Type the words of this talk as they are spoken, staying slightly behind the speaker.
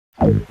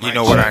You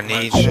know what I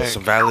need?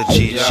 Some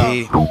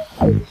VALiDGG.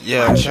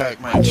 Yeah, check.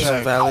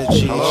 Some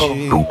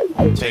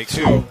VALiDGG. Take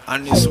two. I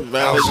need some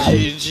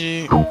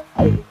VALiDGG.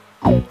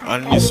 I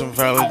need some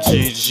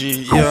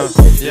VALiDGG.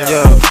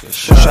 Yeah.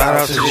 Shout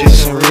out to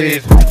Jason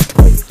Reed.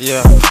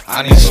 Yeah,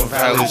 I need some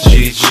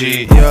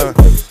VALiDGG. Yeah.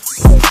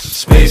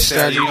 Space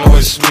Dad, you know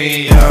it's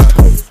me. Yeah.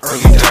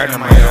 Early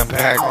dynamite, I'm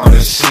back on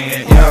the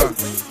scene. Yeah.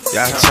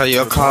 Yeah, tell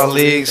your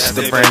colleagues,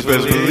 the brands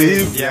best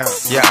believe. Yeah,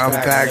 I'm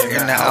back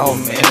in the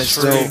album and it's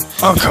still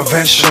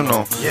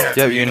unconventional.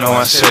 Yeah, you know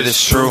I said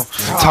it's true.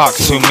 Talk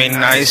to me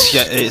nice,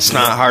 yeah, it's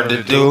not hard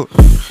to do.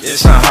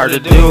 It's not hard to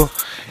do.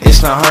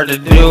 It's not hard to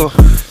do.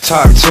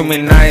 Talk to me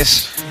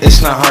nice,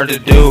 it's not hard to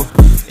do.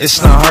 It's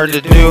not hard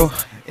to do.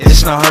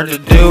 It's not hard to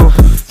do.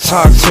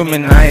 Talk to me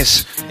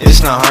nice,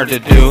 it's not hard to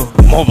do.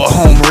 Mobile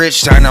home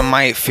rich,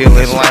 dynamite,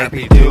 feeling like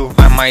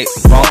I might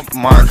bump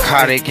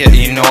narcotic, yeah,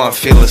 you know I'm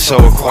feeling so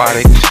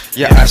aquatic.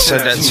 Yeah, I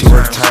said that 2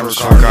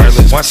 times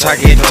regardless. Once I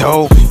get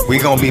dope, we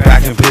gon' be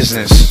back in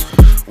business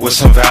with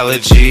some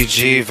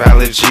VALiDGG,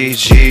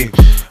 VALiDGG,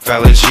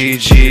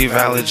 VALiDGG,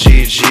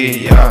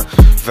 VALiDGG, yeah,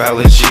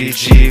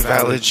 VALiDGG,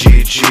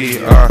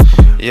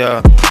 VALiDGG,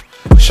 yeah.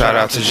 Shout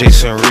out to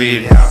Jason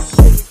Reed.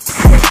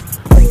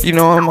 You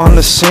know I'm on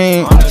the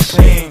scene.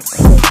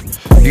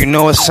 You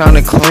know it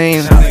sounded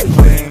clean.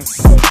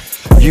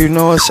 You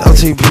know it's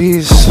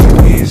LTBs.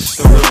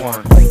 The real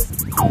one.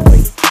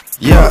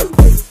 Yeah.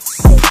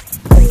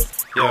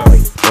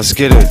 Let's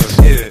get it.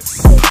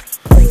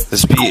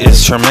 This beat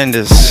is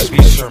tremendous.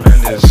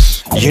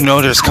 You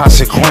know there's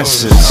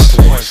consequences.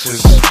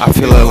 I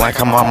feel it like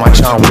I'm on my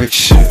John Wick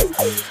shit.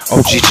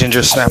 OG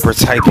Ginger Snapper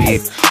type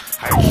beat.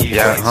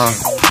 Yeah,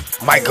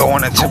 might go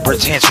on a temper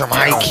tantrum,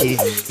 high key.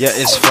 Yeah,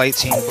 it's flight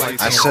team.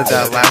 I said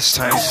that last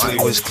time.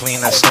 It was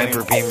clean. A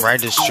sniper beam right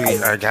the street.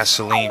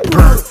 Gasoline.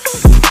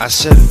 I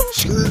said,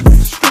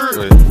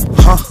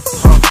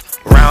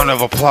 round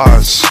of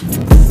applause.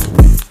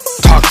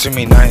 Talk to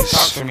me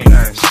nice.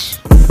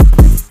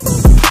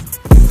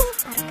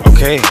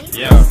 Okay.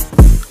 Yeah.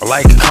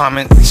 Like,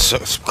 comment,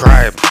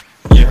 subscribe.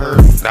 You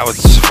heard? That would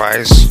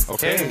suffice.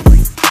 Okay.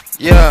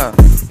 Yeah.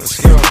 Let's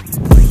go.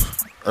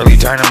 Early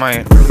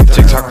dynamite.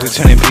 TikTok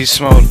Lieutenant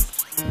Beast Mode.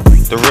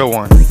 The real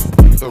one.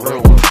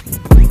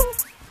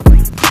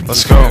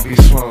 Let's go.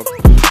 Beast Mode.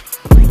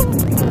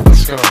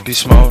 Let's go.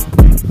 Beast Mode.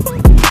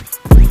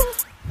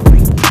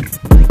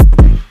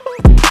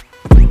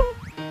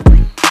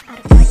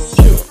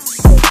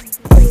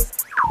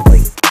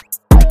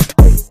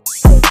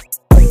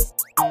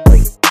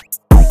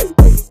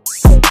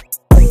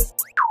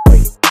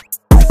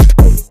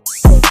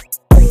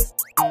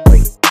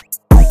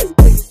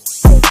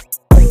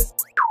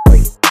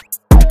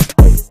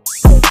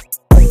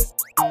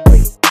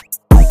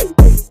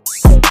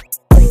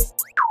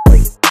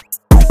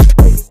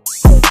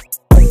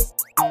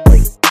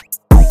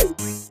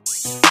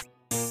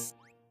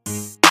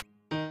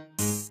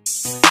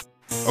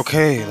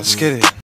 Okay, let's get it.